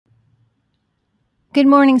Good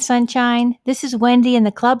morning, sunshine. This is Wendy in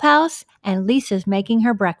the clubhouse, and Lisa's making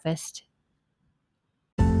her breakfast.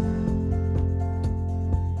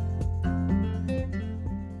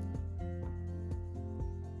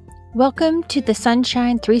 Welcome to the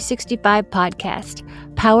Sunshine 365 podcast,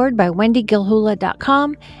 powered by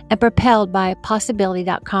wendygilhula.com and propelled by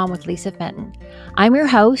possibility.com with Lisa Fenton. I'm your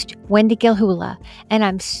host, Wendy Gilhula, and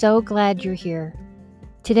I'm so glad you're here.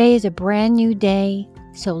 Today is a brand new day,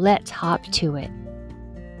 so let's hop to it.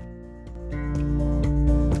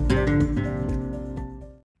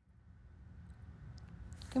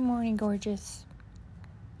 Good morning, gorgeous.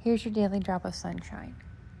 Here's your daily drop of sunshine.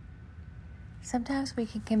 Sometimes we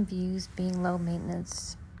can confuse being low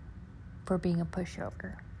maintenance for being a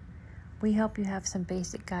pushover. We help you have some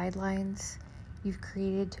basic guidelines you've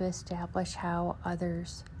created to establish how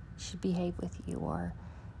others should behave with you or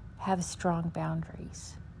have strong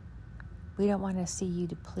boundaries. We don't want to see you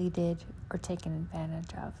depleted or taken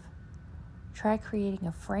advantage of. Try creating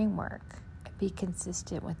a framework and be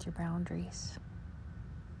consistent with your boundaries.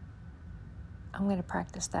 I'm going to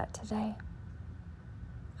practice that today.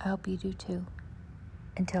 I hope you do too.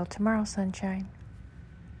 Until tomorrow, sunshine.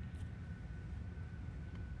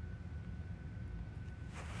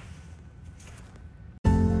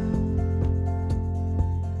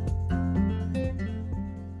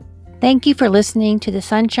 Thank you for listening to the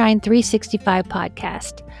Sunshine 365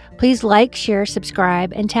 podcast. Please like, share,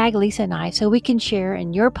 subscribe, and tag Lisa and I so we can share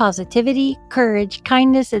in your positivity, courage,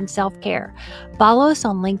 kindness, and self-care. Follow us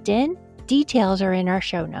on LinkedIn. Details are in our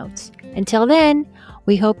show notes. Until then,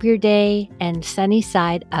 we hope your day ends sunny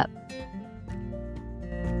side up.